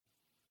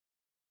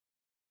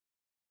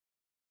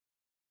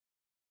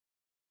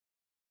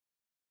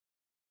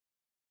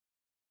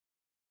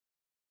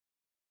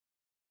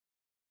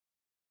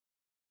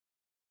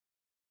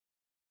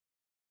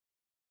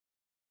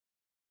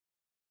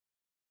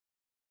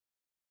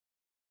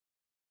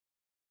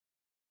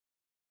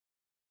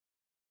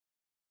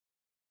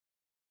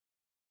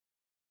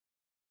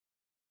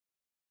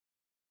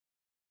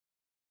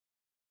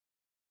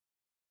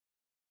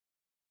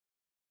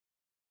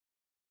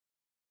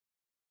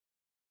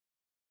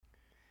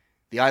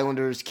The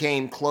Islanders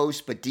came close,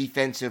 but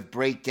defensive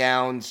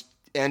breakdowns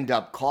end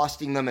up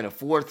costing them in a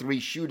 4-3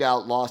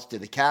 shootout loss to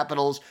the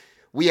Capitals.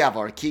 We have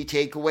our key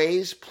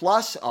takeaways,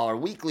 plus our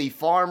weekly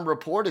farm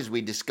report as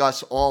we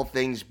discuss all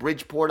things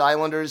Bridgeport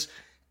Islanders,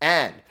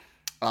 and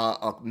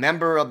a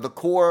member of the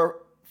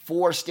core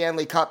 4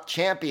 Stanley Cup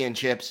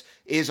championships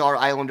is our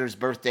Islanders'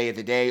 birthday of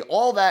the day.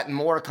 All that and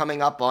more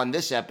coming up on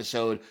this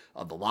episode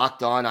of the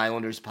Locked On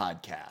Islanders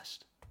podcast.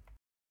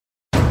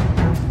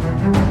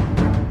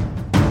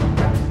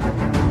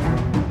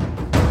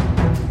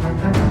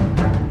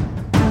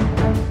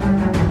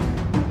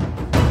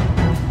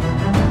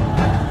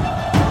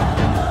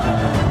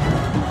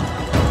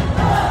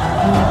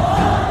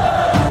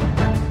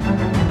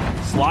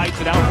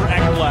 Slides it out for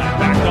Ekblad.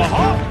 Back to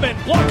Hoffman.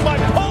 Blocked by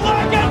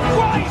Pulock and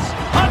Price.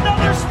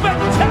 Another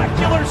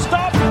spectacular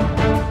stop.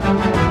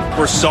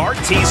 Broussard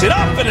tees it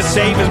up and a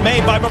save is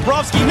made by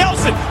Bobrovsky.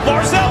 Nelson.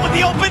 Barzal with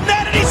the open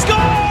net and he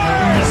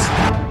scores!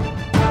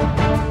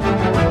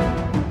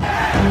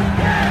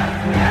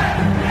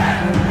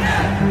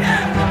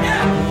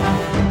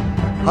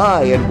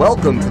 Hi, and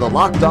welcome to the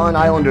Locked On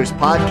Islanders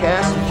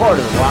podcast, part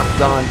of the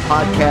Locked On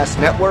Podcast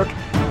Network,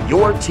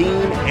 your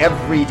team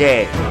every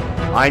day.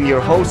 I'm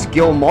your host,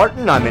 Gil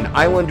Martin. I'm an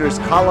Islanders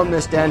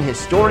columnist and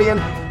historian,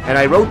 and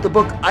I wrote the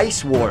book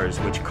Ice Wars,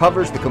 which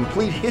covers the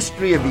complete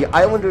history of the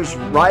Islanders'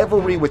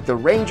 rivalry with the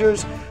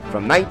Rangers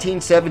from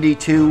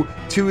 1972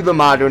 to the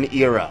modern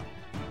era.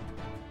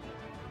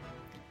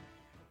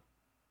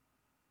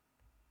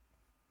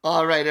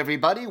 All right,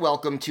 everybody,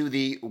 welcome to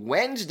the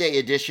Wednesday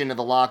edition of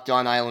the Locked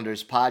On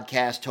Islanders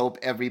podcast. Hope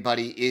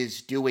everybody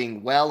is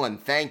doing well,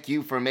 and thank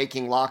you for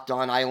making Locked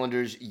On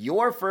Islanders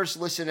your first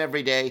listen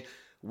every day.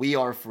 We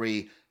are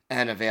free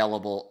and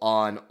available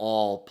on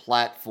all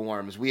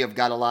platforms. We have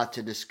got a lot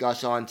to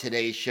discuss on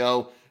today's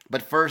show,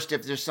 but first,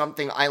 if there's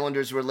something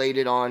Islanders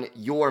related on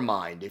your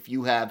mind, if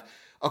you have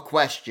a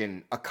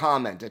question, a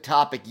comment, a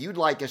topic you'd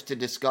like us to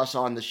discuss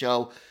on the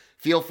show,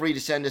 feel free to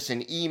send us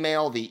an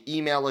email. The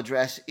email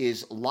address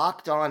is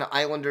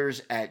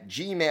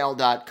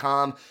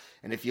lockedonislanders@gmail.com.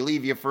 And if you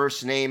leave your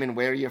first name and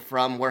where you're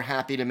from, we're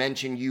happy to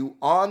mention you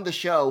on the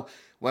show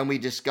when we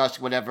discuss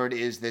whatever it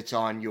is that's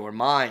on your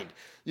mind.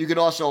 You could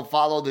also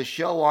follow the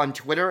show on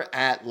Twitter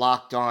at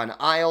Locked On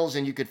Isles,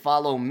 and you could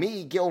follow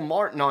me, Gil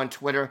Martin, on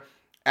Twitter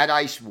at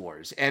Ice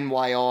Wars,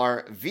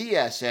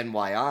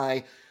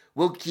 NYRVSNYI.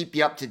 We'll keep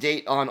you up to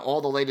date on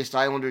all the latest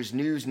Islanders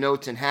news,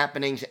 notes, and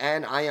happenings,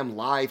 and I am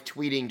live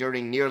tweeting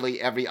during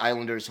nearly every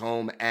Islanders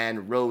home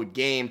and road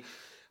game.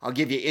 I'll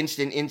give you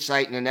instant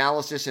insight and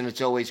analysis, and it's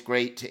always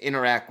great to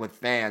interact with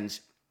fans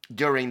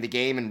during the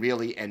game and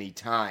really any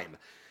time.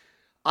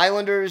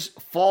 Islanders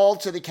fall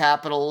to the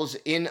Capitals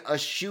in a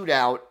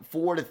shootout,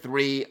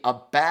 4-3, a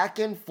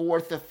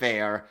back-and-forth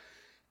affair,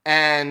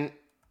 and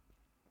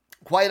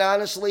quite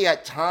honestly,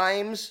 at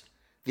times,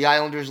 the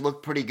Islanders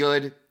looked pretty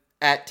good.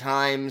 At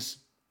times,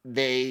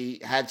 they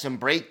had some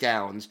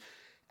breakdowns,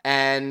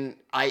 and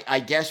I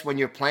guess when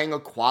you're playing a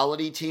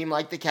quality team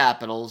like the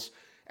Capitals,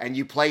 and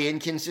you play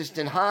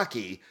inconsistent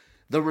hockey,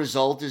 the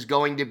result is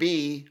going to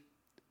be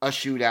a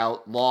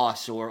shootout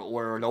loss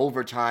or an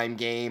overtime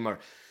game or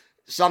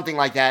something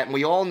like that. And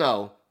we all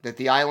know that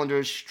the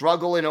Islanders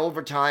struggle in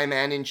overtime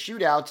and in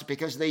shootouts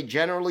because they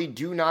generally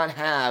do not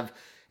have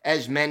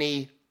as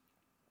many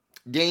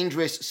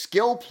dangerous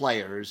skill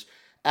players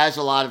as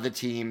a lot of the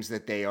teams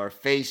that they are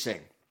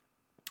facing.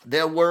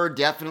 There were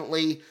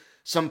definitely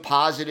some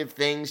positive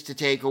things to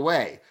take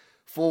away.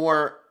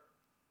 For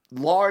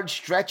large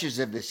stretches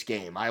of this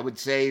game, I would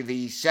say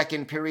the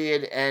second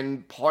period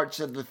and parts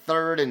of the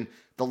third and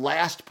the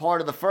last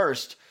part of the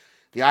first,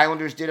 the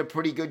Islanders did a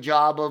pretty good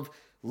job of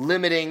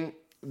limiting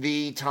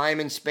the time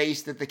and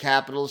space that the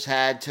Capitals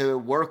had to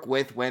work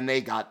with when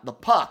they got the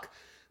puck.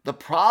 The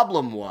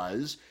problem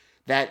was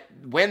that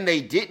when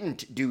they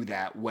didn't do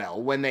that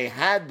well, when they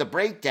had the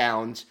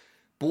breakdowns,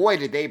 boy,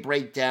 did they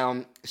break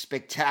down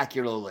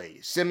spectacularly.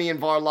 Semyon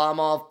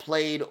Varlamov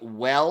played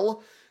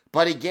well,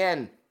 but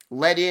again,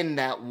 let in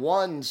that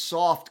one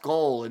soft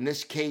goal, in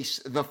this case,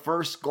 the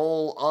first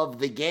goal of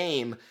the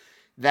game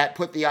that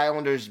put the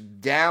Islanders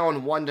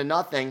down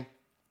 1-0.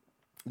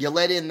 You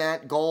let in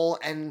that goal,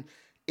 and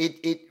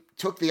it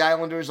took the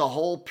Islanders a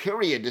whole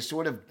period to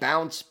sort of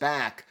bounce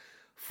back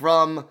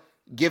from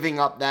giving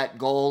up that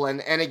goal.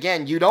 And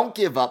again, you don't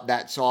give up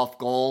that soft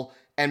goal,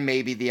 and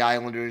maybe the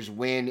Islanders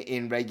win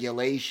in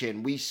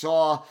regulation. We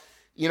saw,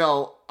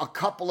 a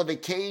couple of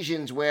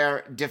occasions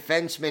where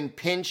defensemen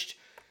pinched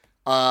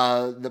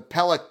the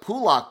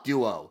Pelech-Pulock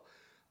duo.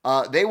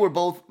 They were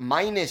both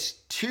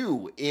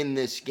 -2 in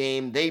this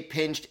game. They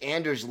pinched.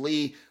 Anders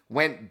Lee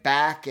went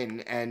back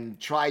and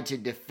tried to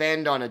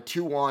defend on a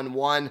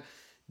 2-on-1.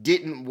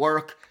 Didn't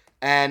work.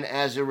 And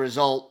as a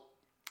result,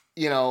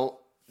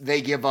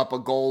 they give up a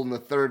goal in the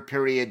third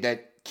period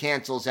that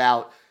cancels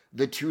out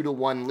the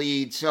 2-1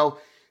 lead. So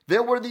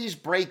there were these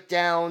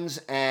breakdowns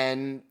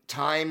and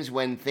times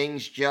when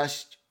things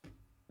just,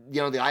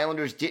 the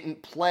Islanders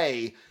didn't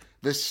play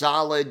the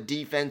solid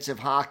defensive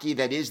hockey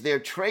that is their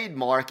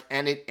trademark,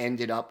 and it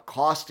ended up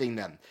costing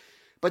them.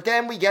 But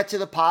then we get to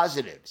the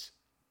positives.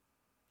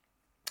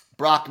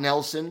 Brock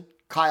Nelson,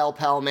 Kyle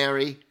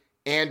Palmieri,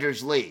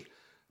 Anders Lee.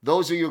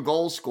 Those are your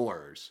goal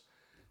scorers.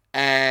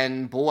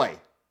 And boy,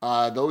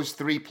 those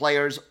three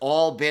players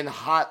all been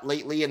hot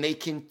lately, and they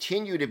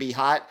continue to be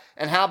hot.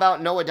 And how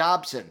about Noah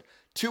Dobson?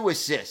 2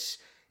 assists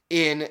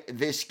in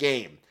this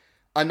game.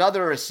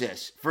 Another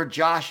assist for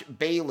Josh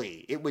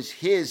Bailey. It was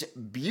his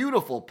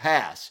beautiful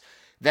pass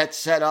that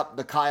set up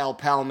the Kyle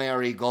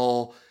Palmieri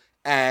goal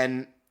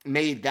and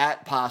made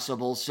that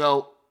possible.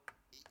 So,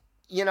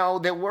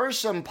 there were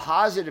some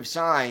positive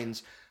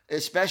signs,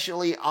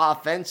 especially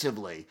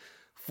offensively,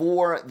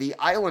 for the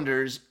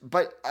Islanders.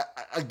 But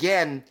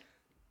again,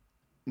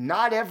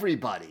 not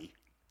everybody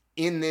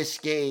in this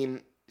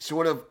game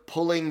sort of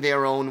pulling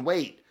their own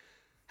weight.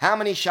 How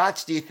many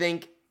shots do you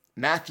think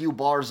Matthew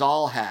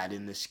Barzal had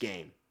in this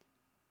game?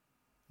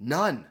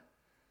 None.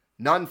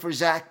 None for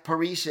Zach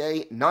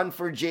Parise, none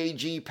for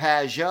J.G.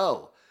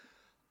 Pageau.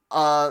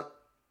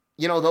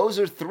 Those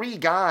are 3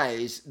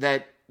 guys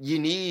that you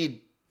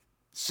need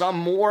some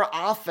more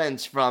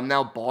offense from.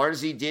 Now,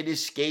 Barzy did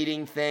his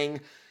skating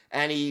thing,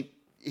 and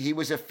he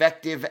was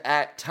effective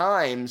at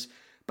times,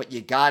 but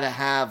you got to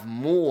have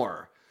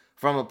more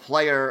from a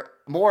player,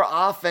 more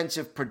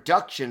offensive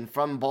production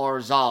from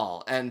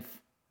Barzal. And,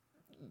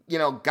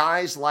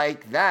 guys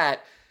like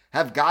that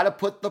have got to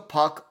put the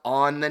puck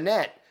on the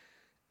net.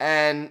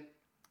 And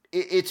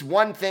it's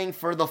one thing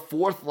for the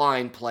fourth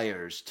line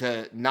players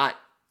to not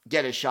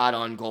get a shot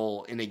on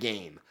goal in a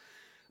game,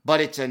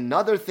 but it's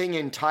another thing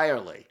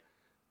entirely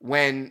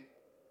when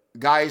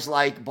guys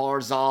like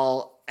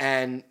Barzal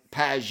and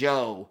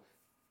Pageau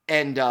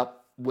end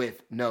up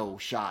with no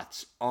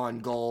shots on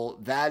goal.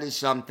 That is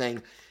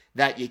something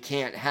that you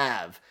can't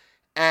have.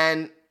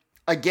 And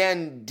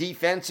again,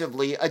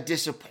 defensively, a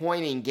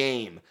disappointing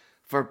game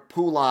for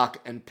Pulock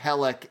and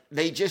Pelech.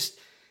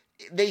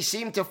 They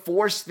seem to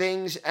force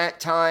things at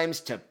times,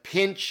 to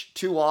pinch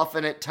too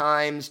often at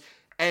times,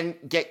 and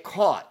get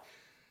caught.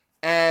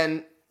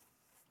 And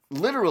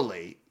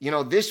literally,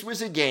 this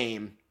was a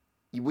game.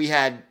 We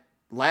had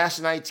last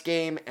night's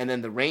game and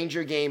then the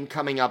Ranger game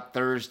coming up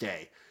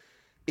Thursday.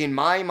 In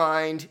my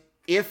mind,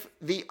 if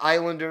the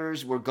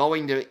Islanders were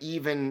going to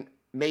even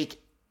make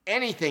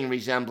anything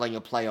resembling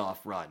a playoff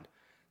run,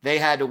 they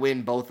had to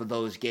win both of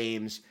those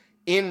games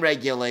in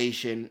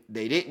regulation.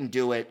 They didn't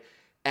do it.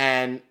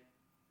 And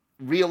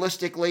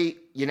realistically,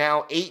 you're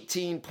now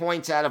 18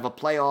 points out of a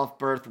playoff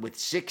berth with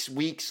 6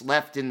 weeks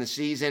left in the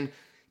season.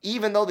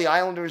 Even though the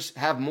Islanders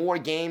have more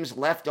games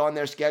left on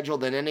their schedule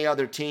than any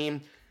other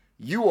team,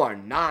 you are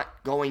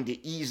not going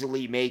to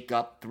easily make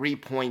up 3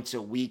 points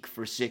a week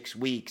for 6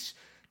 weeks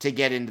to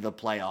get into the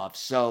playoffs.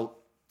 So,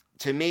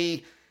 to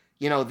me,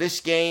 this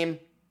game,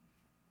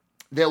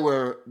 there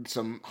were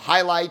some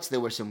highlights, there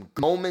were some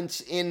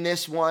moments in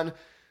this one,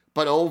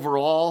 but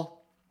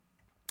overall,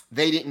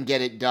 they didn't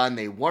get it done.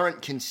 They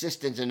weren't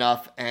consistent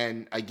enough.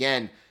 And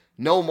again,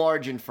 no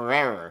margin for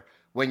error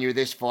when you're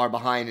this far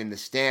behind in the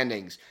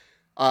standings.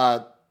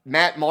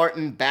 Matt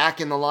Martin back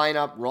in the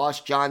lineup.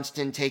 Ross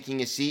Johnston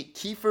taking a seat.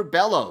 Kiefer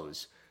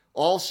Bellows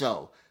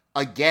also,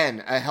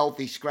 again, a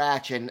healthy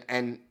scratch.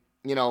 And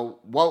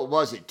what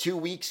was it, 2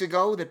 weeks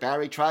ago that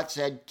Barry Trotz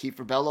said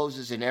Kiefer Bellows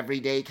is an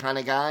everyday kind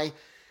of guy?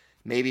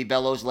 Maybe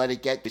Bellows let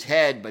it get to his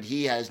head, but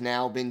he has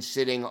now been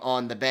sitting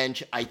on the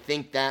bench. I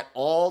think that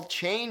all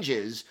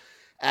changes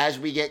as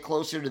we get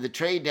closer to the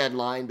trade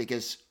deadline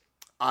because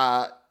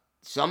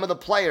some of the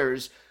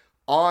players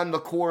on the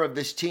core of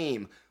this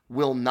team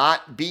will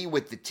not be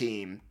with the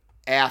team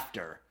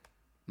after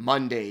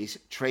Monday's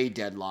trade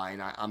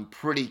deadline. I'm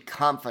pretty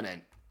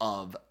confident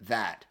of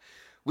that.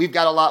 We've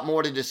got a lot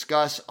more to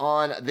discuss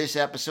on this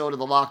episode of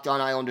the Locked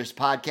On Islanders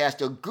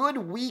podcast. A good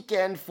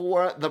weekend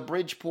for the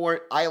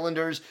Bridgeport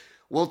Islanders.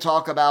 We'll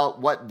talk about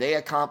what they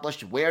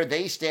accomplished, where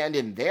they stand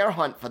in their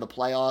hunt for the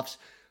playoffs,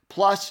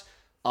 plus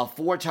a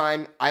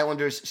 4-time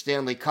Islanders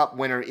Stanley Cup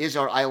winner is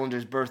our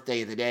Islanders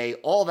birthday of the day.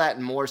 All that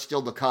and more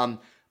still to come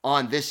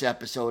on this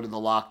episode of the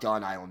Locked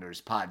On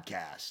Islanders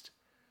podcast.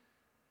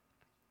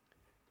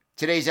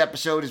 Today's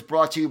episode is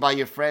brought to you by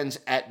your friends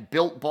at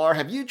Built Bar.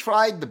 Have you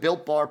tried the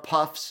Built Bar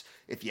Puffs?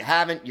 If you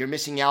haven't, you're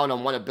missing out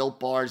on one of Built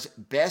Bar's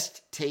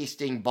best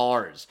tasting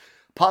bars.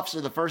 Puffs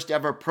are the first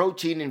ever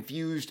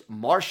protein-infused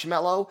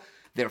marshmallow.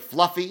 They're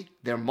fluffy,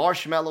 they're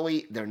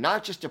marshmallowy, they're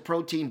not just a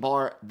protein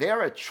bar,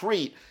 they're a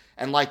treat.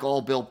 And like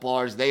all Built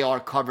Bars, they are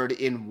covered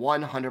in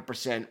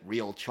 100%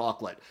 real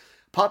chocolate.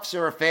 Puffs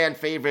are a fan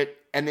favorite,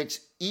 and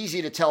it's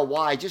easy to tell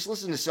why. Just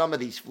listen to some of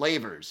these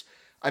flavors.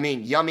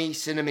 Yummy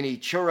cinnamony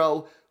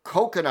churro,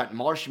 coconut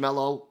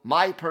marshmallow,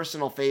 my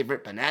personal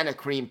favorite, banana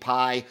cream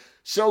pie.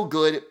 So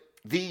good,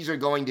 these are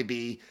going to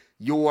be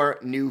your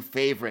new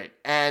favorite.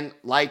 And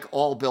like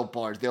all Built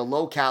Bars, they're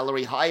low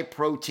calorie, high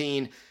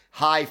protein,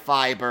 high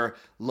fiber,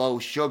 low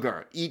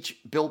sugar. Each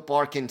Built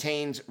Bar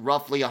contains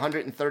roughly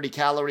 130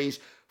 calories,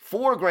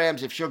 4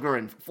 grams of sugar,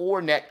 and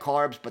 4 net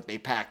carbs, but they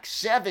pack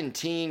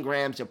 17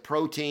 grams of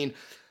protein.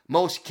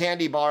 Most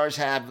candy bars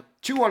have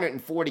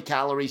 240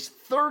 calories,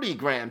 30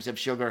 grams of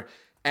sugar,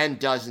 and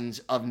dozens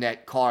of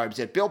net carbs.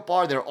 At Built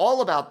Bar, they're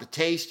all about the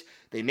taste.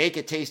 They make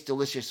it taste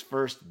delicious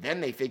first,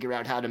 then they figure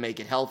out how to make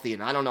it healthy,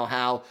 and I don't know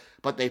how,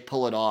 but they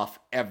pull it off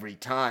every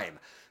time.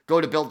 Go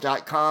to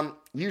Built.com,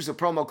 use the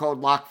promo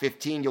code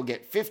LOCK15, you'll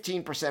get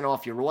 15%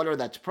 off your order.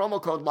 That's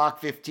promo code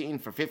LOCK15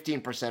 for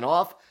 15%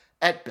 off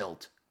at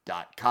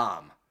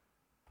Built.com.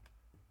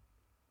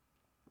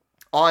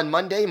 On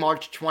Monday,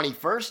 March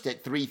 21st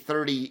at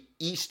 3:30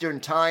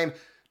 Eastern Time,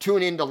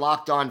 tune in to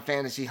Locked On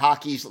Fantasy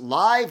Hockey's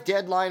live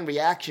deadline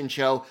reaction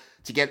show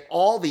to get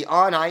all the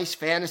on-ice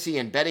fantasy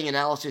and betting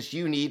analysis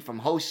you need from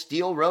hosts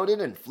Steele Roden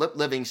and Flip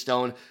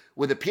Livingstone,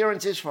 with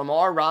appearances from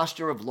our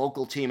roster of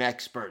local team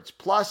experts.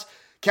 Plus,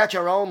 catch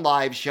our own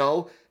live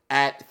show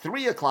at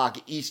 3 o'clock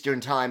Eastern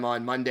Time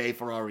on Monday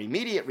for our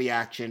immediate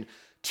reaction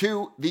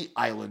to the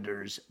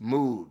Islanders'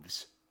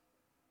 moves.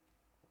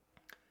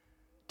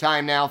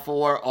 Time now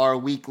for our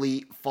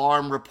weekly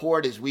farm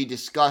report as we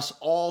discuss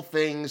all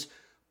things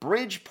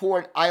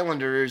Bridgeport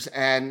Islanders.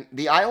 And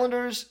the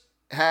Islanders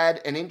had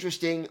an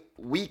interesting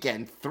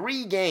weekend.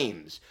 3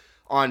 games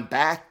on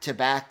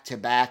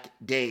back-to-back-to-back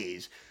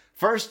days.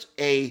 First,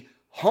 a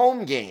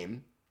home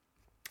game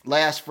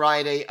last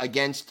Friday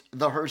against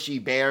the Hershey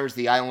Bears.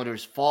 The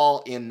Islanders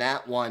fall in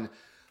that one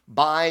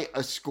by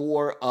a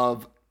score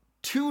of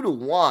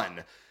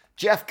 2-1.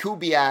 Jeff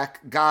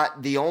Kubiak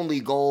got the only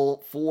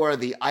goal for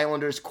the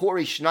Islanders.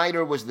 Corey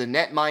Schneider was the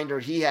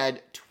netminder. He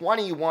had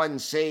 21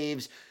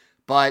 saves,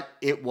 but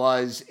it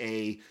was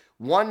a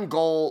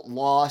 1-goal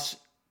loss.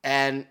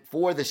 And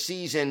for the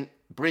season,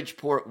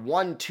 Bridgeport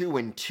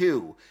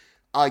 1-2-2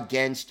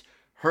 against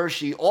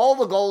Hershey. All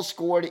the goals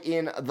scored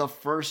in the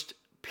first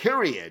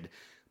period,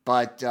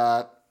 but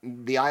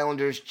the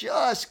Islanders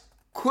just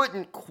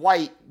couldn't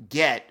quite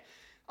get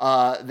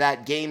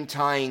that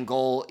game-tying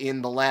goal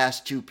in the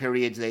last 2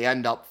 periods. They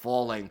end up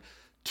falling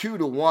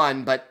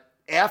 2-1, but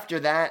after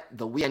that,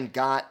 the weekend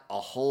got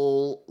a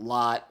whole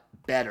lot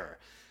better.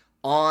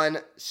 On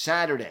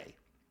Saturday,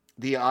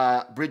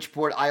 the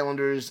Bridgeport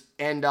Islanders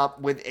end up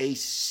with a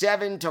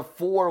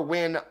 7-4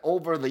 win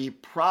over the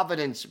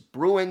Providence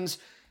Bruins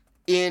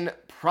in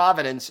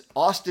Providence.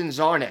 Austin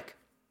Czarnik,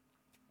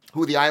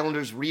 who the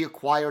Islanders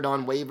reacquired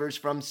on waivers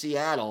from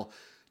Seattle,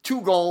 2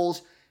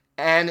 goals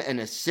and an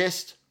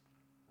assist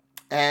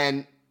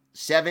and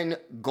 7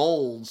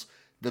 goals,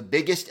 the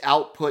biggest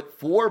output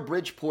for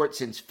Bridgeport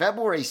since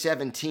February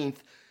 17th,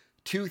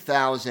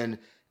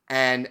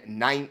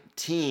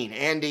 2019.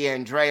 Andy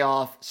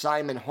Andreoff,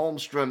 Simon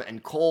Holmstrom,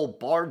 and Cole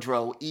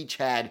Bardreau each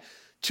had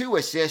 2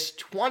 assists,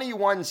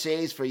 21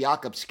 saves for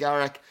Jakub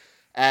Skarek,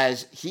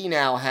 as he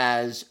now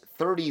has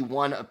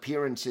 31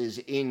 appearances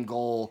in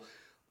goal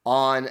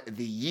on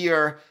the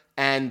year.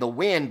 And the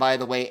win, by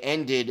the way,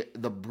 ended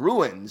the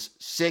Bruins'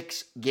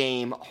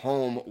 6-game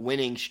home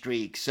winning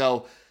streak.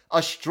 So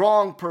a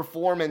strong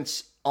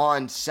performance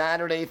on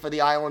Saturday for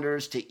the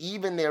Islanders to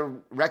even their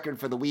record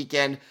for the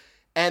weekend.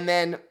 And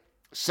then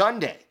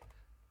Sunday,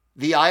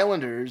 the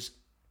Islanders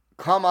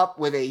come up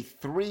with a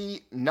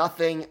 3-0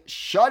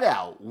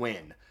 shutout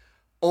win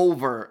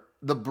over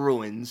the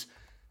Bruins.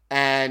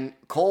 And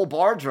Cole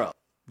Bardreau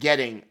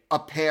getting a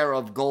pair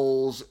of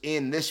goals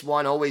in this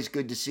one. Always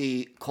good to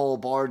see Cole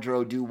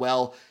Bardreau do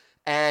well.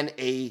 And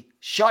a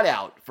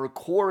shutout for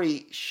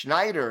Corey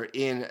Schneider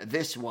in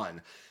this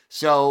one.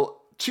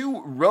 So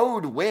 2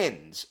 road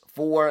wins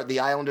for the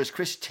Islanders.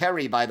 Chris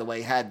Terry, by the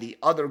way, had the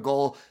other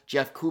goal.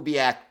 Jeff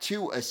Kubiak,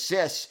 2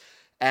 assists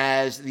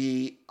as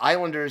the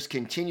Islanders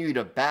continue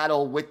to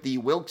battle with the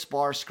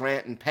Wilkes-Barre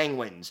Scranton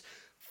Penguins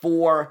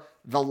for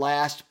the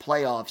last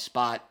playoff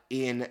spot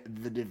in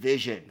the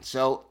division.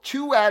 So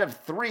 2 out of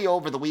 3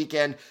 over the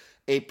weekend,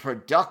 a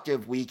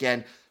productive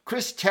weekend.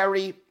 Chris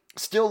Terry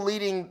still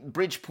leading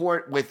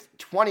Bridgeport with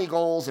 20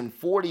 goals and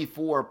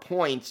 44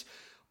 points.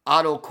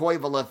 Otto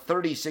Koivula,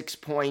 36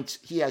 points.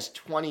 He has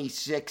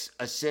 26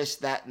 assists.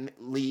 That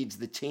leads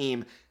the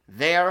team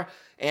there.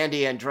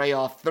 Andy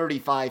Andreoff,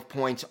 35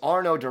 points.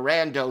 Arno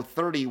Durando,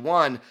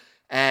 31.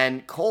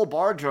 And Cole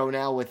Bardreau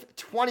now with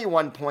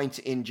 21 points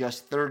in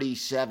just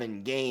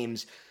 37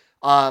 games.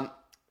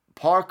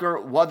 Parker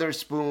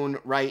Wotherspoon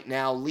right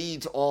now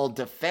leads all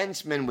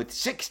defensemen with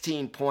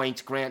 16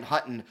 points. Grant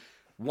Hutton,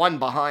 1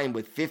 behind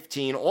with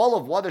 15. All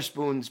of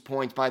Wotherspoon's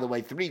points, by the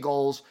way, 3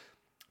 goals,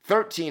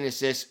 13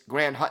 assists.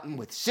 Grant Hutton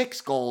with 6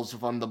 goals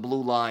from the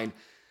blue line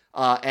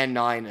and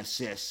 9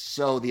 assists.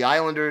 So the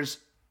Islanders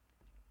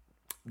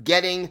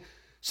getting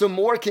some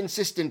more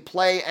consistent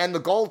play, and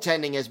the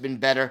goaltending has been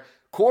better.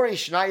 Corey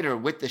Schneider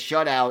with the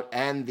shutout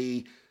and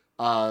the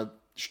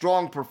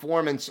strong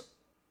performance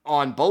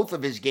on both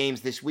of his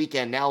games this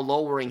weekend, now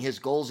lowering his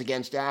goals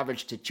against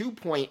average to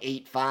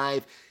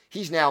 2.85.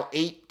 He's now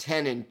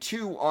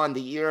 8-10-2 on the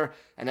year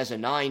and has a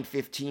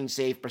 .915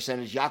 save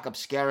percentage. Jakub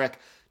Skarek,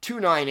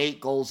 298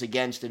 goals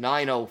against, a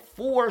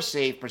 .904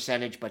 save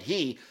percentage, but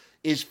he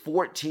is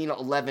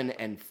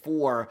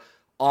 14-11-4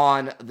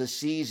 on the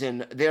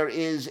season. There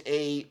is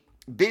a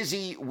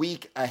busy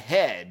week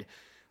ahead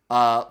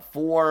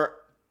for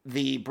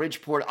the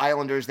Bridgeport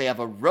Islanders. They have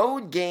a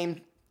road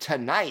game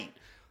tonight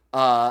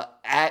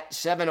at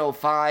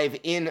 7:05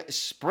 in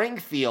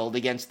Springfield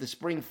against the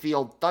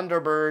Springfield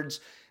Thunderbirds.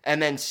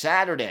 And then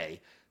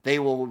Saturday, they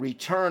will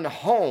return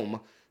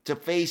home to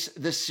face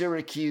the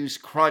Syracuse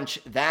Crunch.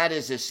 That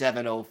is a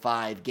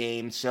 7:05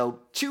 game. So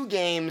 2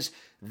 games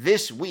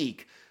this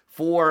week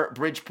for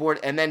Bridgeport.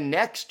 And then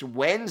next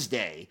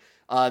Wednesday,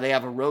 they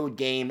have a road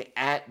game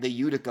at the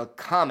Utica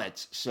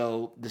Comets.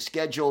 So the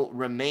schedule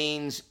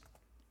remains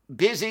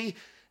busy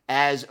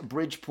as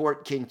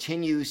Bridgeport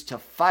continues to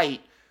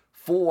fight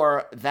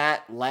for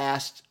that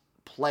last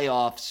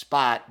playoff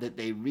spot that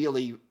they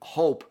really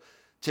hope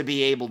to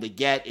be able to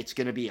get. It's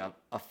going to be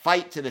a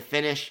fight to the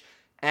finish.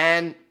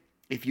 And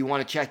if you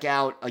want to check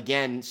out,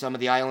 again, some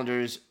of the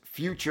Islanders'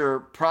 future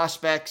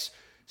prospects,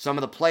 some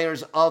of the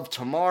players of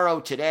tomorrow,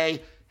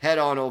 today, head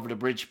on over to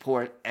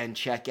Bridgeport and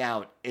check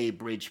out a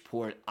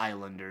Bridgeport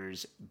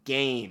Islanders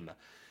game.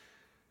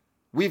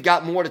 We've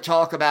got more to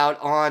talk about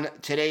on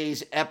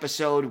today's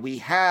episode. We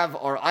have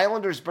our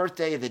Islanders'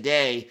 birthday of the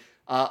day,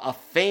 a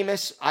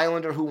famous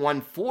Islander who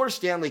won 4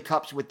 Stanley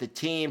Cups with the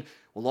team.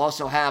 We'll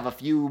also have a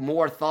few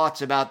more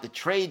thoughts about the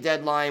trade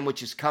deadline,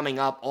 which is coming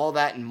up. All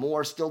that and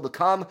more still to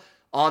come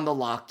on the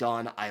Locked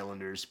On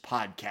Islanders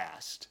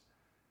podcast.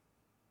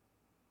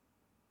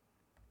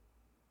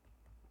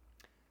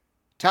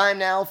 Time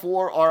now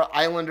for our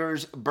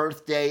Islanders'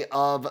 birthday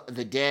of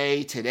the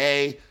day.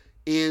 Today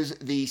is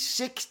the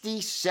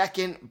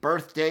 62nd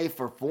birthday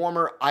for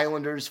former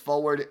Islanders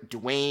forward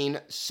Duane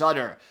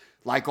Sutter.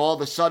 Like all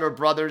the Sutter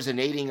brothers, a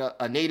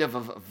native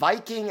of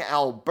Viking,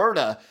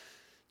 Alberta,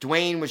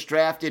 Duane was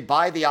drafted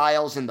by the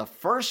Isles in the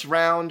first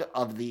round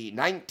of the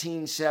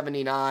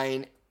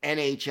 1979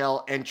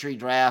 NHL entry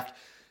draft.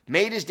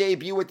 Made his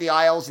debut with the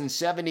Isles in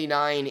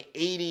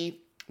 79-80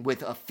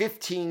 with a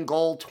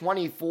 15-goal,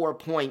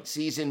 24-point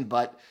season,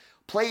 but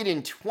played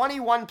in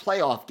 21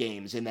 playoff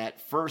games in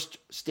that first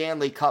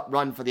Stanley Cup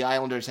run for the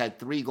Islanders, had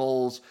 3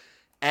 goals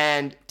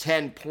and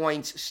 10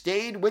 points.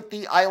 Stayed with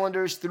the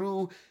Islanders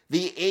through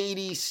the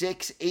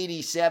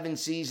 86-87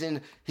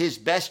 season. His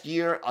best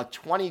year, a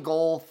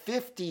 20-goal,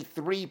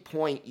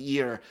 53-point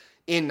year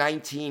in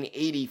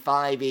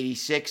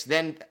 1985-86.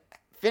 Then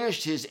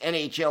finished his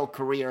NHL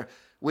career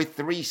with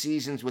 3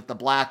 seasons with the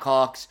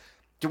Blackhawks.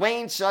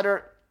 Duane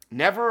Sutter,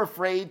 never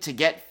afraid to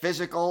get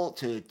physical,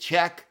 to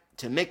check,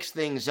 to mix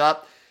things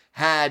up.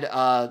 Had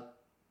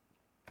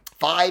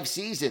 5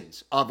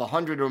 seasons of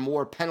 100 or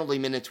more penalty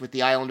minutes with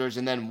the Islanders,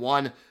 and then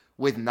one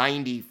with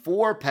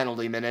 94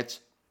 penalty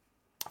minutes.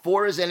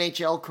 For his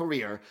NHL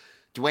career,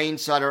 Duane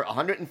Sutter,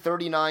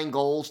 139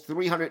 goals,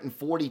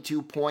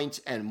 342 points,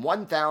 and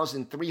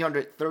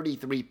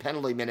 1,333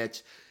 penalty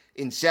minutes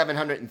in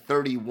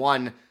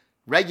 731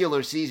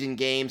 regular season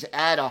games.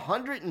 At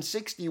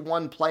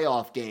 161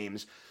 playoff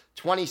games,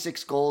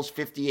 26 goals,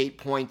 58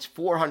 points,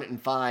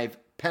 405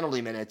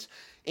 penalty minutes.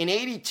 In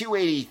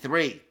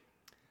 82-83,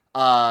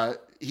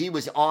 he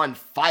was on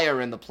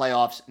fire in the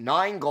playoffs.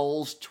 9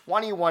 goals,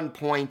 21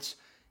 points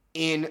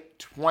in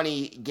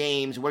 20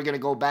 games. We're going to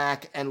go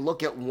back and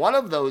look at one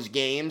of those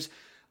games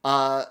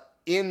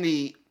in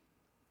the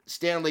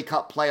Stanley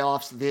Cup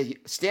playoffs, the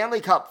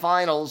Stanley Cup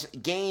Finals,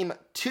 Game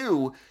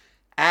 2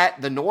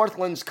 at the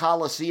Northlands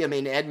Coliseum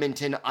in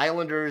Edmonton,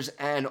 Islanders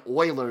and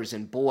Oilers.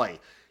 And boy,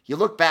 you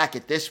look back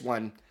at this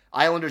one,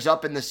 Islanders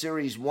up in the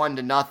series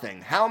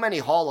 1-0. How many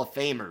Hall of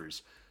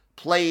Famers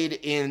played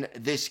in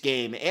this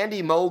game?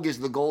 Andy Moog is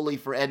the goalie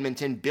for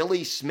Edmonton.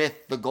 Billy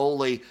Smith, the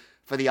goalie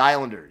for the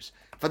Islanders.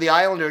 For the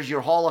Islanders,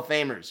 your Hall of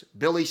Famers,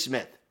 Billy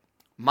Smith,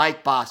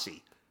 Mike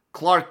Bossy,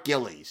 Clark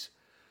Gillies,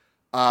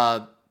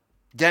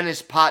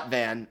 Dennis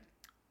Potvin,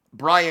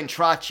 Brian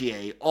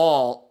Trottier,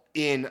 all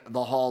in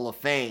the Hall of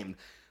Fame.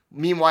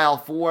 Meanwhile,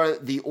 for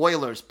the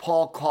Oilers,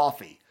 Paul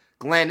Coffey,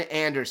 Glenn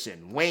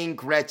Anderson, Wayne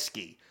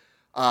Gretzky,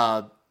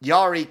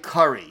 Yari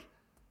Curry,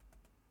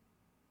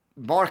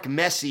 Mark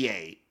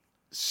Messier.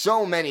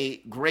 So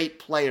many great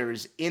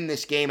players in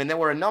this game. And there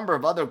were a number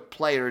of other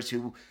players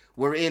who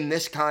were in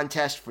this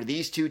contest for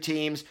these two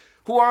teams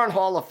who aren't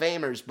Hall of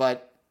Famers,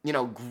 but, you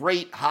know,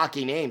 great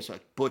hockey names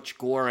like Butch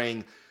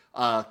Goring,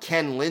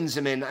 Ken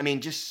Linseman. I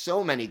mean, just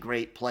so many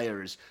great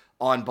players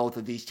on both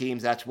of these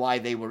teams. That's why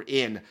they were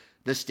in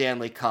the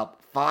Stanley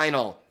Cup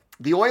Final.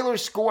 The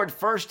Oilers scored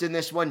first in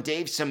this one.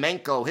 Dave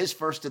Semenko, his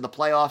first of the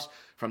playoffs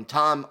from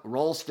Tom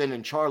Rolston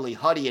and Charlie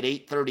Huddy at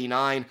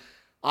 8:39.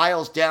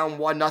 Isles down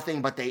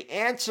 1-0, but they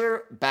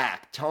answer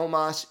back.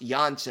 Tomas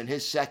Jansson,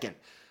 his second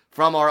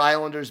from our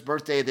Islanders'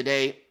 birthday of the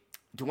day.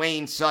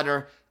 Duane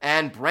Sutter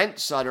and Brent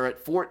Sutter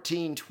at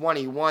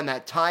 14:21.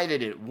 That tied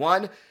it at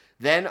 1.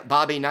 Then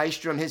Bobby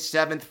Nystrom, his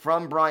seventh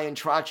from Brian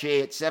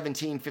Trottier at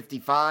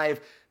 17:55.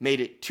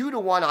 Made it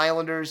 2-1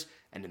 Islanders.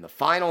 And in the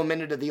final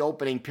minute of the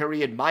opening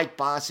period, Mike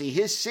Bossy,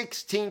 his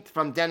 16th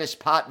from Dennis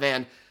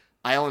Potvin.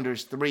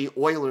 Islanders 3,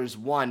 Oilers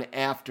 1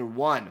 after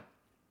 1.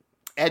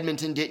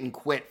 Edmonton didn't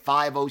quit.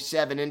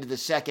 5:07 into the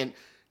second.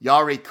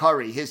 Yari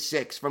Curry, his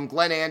 6th from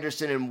Glenn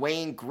Anderson and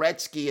Wayne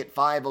Gretzky at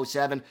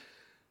 5:07.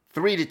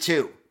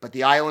 3-2. But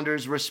the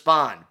Islanders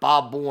respond.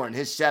 Bob Bourne,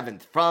 his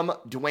 7th from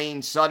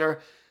Duane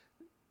Sutter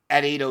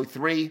at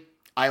 8:03.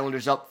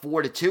 Islanders up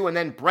 4-2. And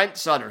then Brent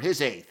Sutter, his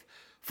 8th,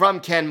 from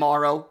Ken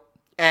Morrow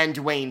and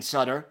Dwayne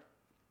Sutter.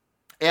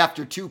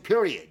 After 2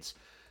 periods,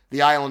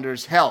 the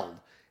Islanders held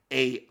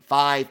a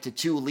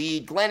 5-2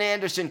 lead. Glenn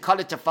Anderson cut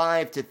it to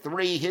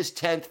 5-3, his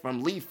 10th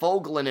from Lee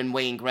Fogelin and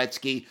Wayne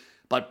Gretzky.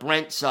 But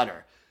Brent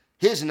Sutter,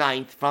 his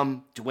 9th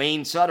from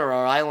Dwayne Sutter,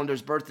 our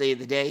Islanders' birthday of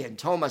the day, and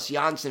Thomas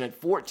Janssen at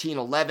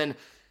 14-11.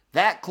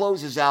 That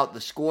closes out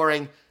the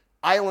scoring.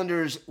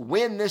 Islanders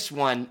win this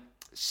one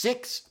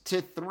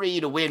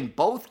 6-3 to win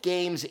both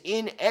games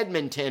in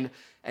Edmonton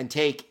and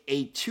take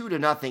a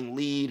 2-0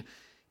 lead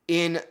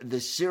in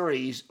the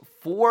series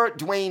for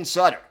Dwayne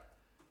Sutter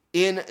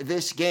in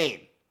this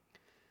game.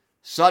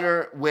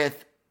 Sutter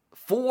with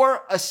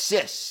 4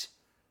 assists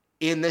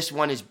in this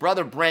one. His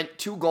brother Brent,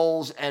 2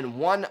 goals and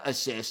 1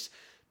 assist.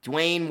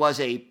 Dwayne was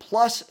a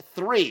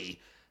 +3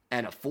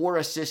 and a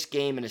 4-assist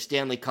game in a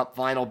Stanley Cup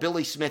final.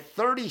 Billy Smith,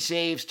 30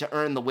 saves to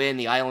earn the win.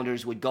 The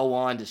Islanders would go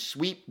on to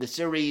sweep the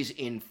series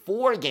in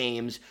 4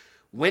 games,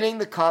 winning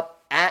the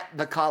Cup at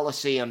the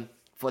Coliseum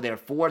for their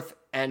 4th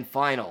and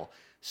final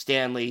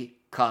Stanley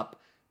Cup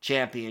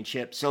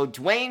championship. So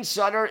Dwayne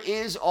Sutter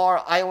is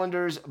our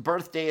Islanders'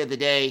 birthday of the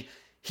day.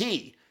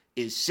 He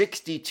is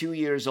 62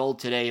 years old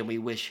today, and we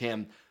wish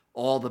him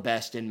all the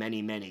best and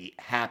many, many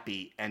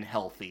happy and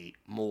healthy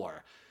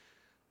more.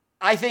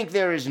 I think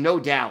there is no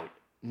doubt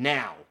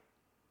now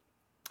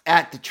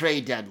at the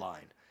trade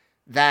deadline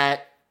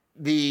that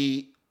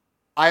the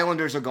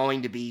Islanders are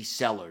going to be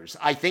sellers.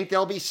 I think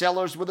they'll be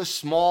sellers with a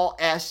small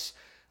s.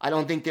 I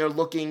don't think they're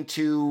looking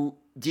to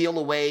deal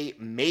away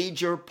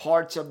major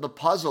parts of the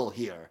puzzle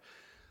here.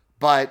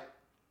 But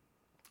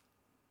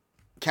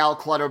Cal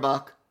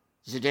Clutterbuck,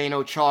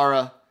 Zdeno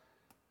Chara,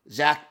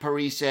 Zach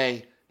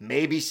Parise,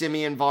 maybe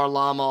Semyon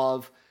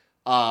Varlamov,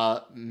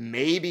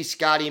 maybe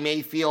Scotty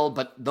Mayfield,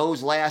 but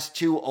those last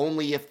 2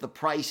 only if the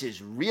price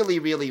is really,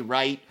 really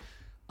right.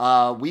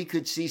 We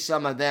could see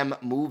some of them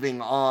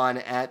moving on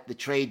at the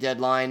trade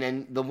deadline.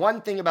 And the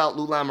one thing about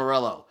Lou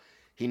Lamoriello,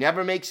 he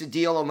never makes a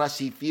deal unless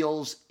he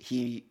feels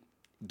he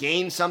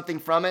gains something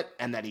from it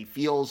and that he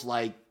feels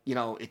like,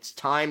 it's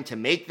time to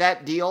make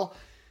that deal.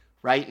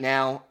 Right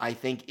now, I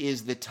think,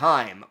 is the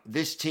time.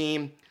 This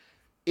team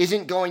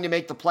isn't going to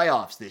make the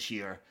playoffs this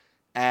year,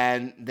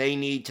 and they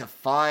need to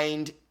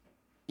find,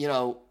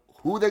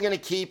 who they're going to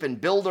keep and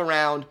build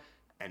around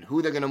and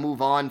who they're going to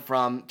move on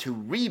from to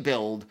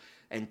rebuild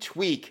and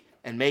tweak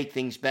and make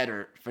things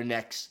better for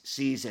next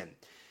season.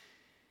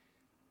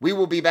 We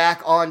will be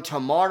back on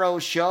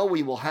tomorrow's show.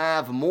 We will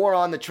have more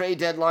on the trade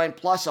deadline,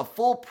 plus a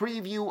full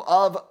preview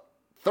of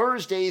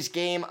Thursday's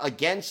game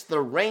against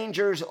the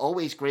Rangers.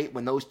 Always great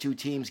when those 2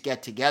 teams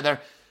get together.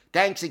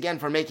 Thanks again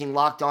for making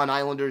Locked On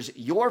Islanders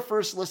your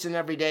first listen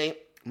every day.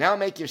 Now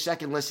make your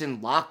second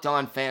listen Locked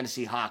On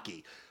Fantasy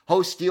Hockey.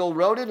 Host Steele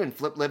Roden and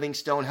Flip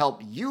Livingstone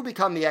help you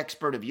become the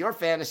expert of your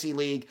fantasy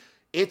league.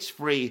 It's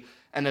free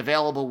and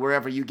available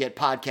wherever you get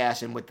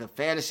podcasts. And with the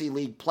Fantasy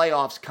League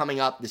playoffs coming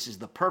up, this is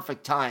the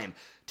perfect time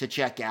to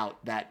check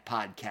out that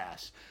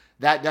podcast.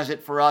 That does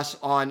it for us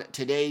on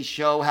today's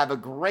show. Have a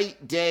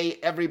great day,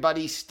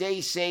 everybody. Stay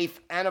safe.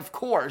 And of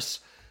course,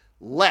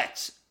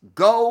 let's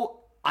go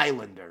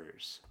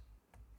Islanders.